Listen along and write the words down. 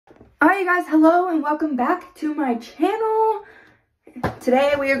Alright you guys, hello and welcome back to my channel.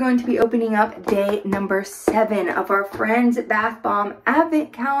 Today we are going to be opening up day number 7 of our Friends Bath Bomb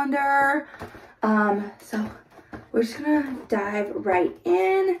Advent Calendar. So we're just gonna dive right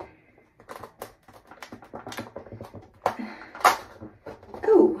in.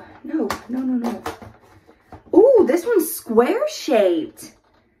 Oh, no. Oh, this one's square shaped.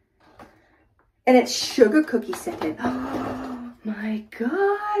 And it's sugar cookie scented. Oh my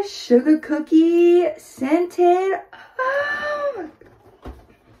gosh, sugar cookie scented. Oh,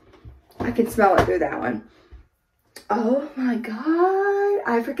 I can smell it through that one. Oh my god,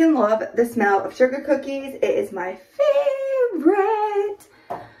 I freaking love the smell of sugar cookies. It is my favorite.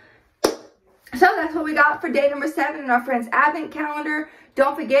 So that's what we got for day number 7 in our Friends Advent Calendar.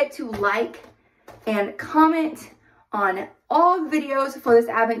 Don't forget to like and comment on all the videos for this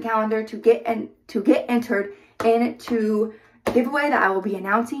Advent Calendar to get entered into a giveaway that I will be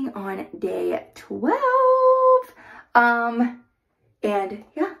announcing on day 12. And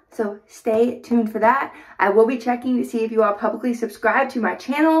yeah, so stay tuned for that. I will be checking to see if you are publicly subscribed to my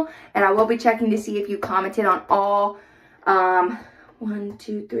channel, and I will be checking to see if you commented on all 1,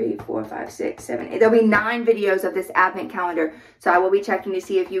 2, 3, 4, 5, 6, 7, 8. There'll be 9 videos of this Advent Calendar. So I will be checking to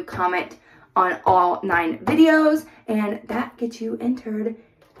see if you comment on all 9 videos, and that gets you entered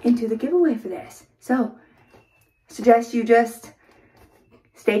into the giveaway for this. So I suggest you just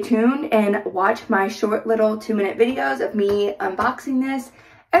stay tuned and watch my short little 2-minute videos of me unboxing this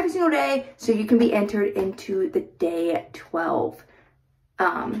every single day so you can be entered into the day 12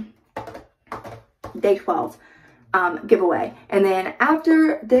 giveaway. And then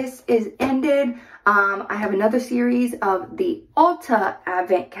after this is ended, I have another series of the Ulta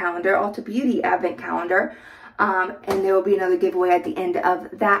Advent Calendar, Ulta Beauty Advent Calendar, and there will be another giveaway at the end of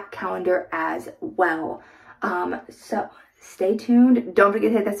that calendar as well. So stay tuned. Don't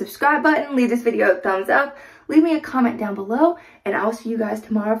forget to hit that subscribe button, leave this video a thumbs up, leave me a comment down below, and I'll see you guys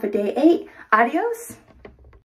tomorrow for day 8. Adios.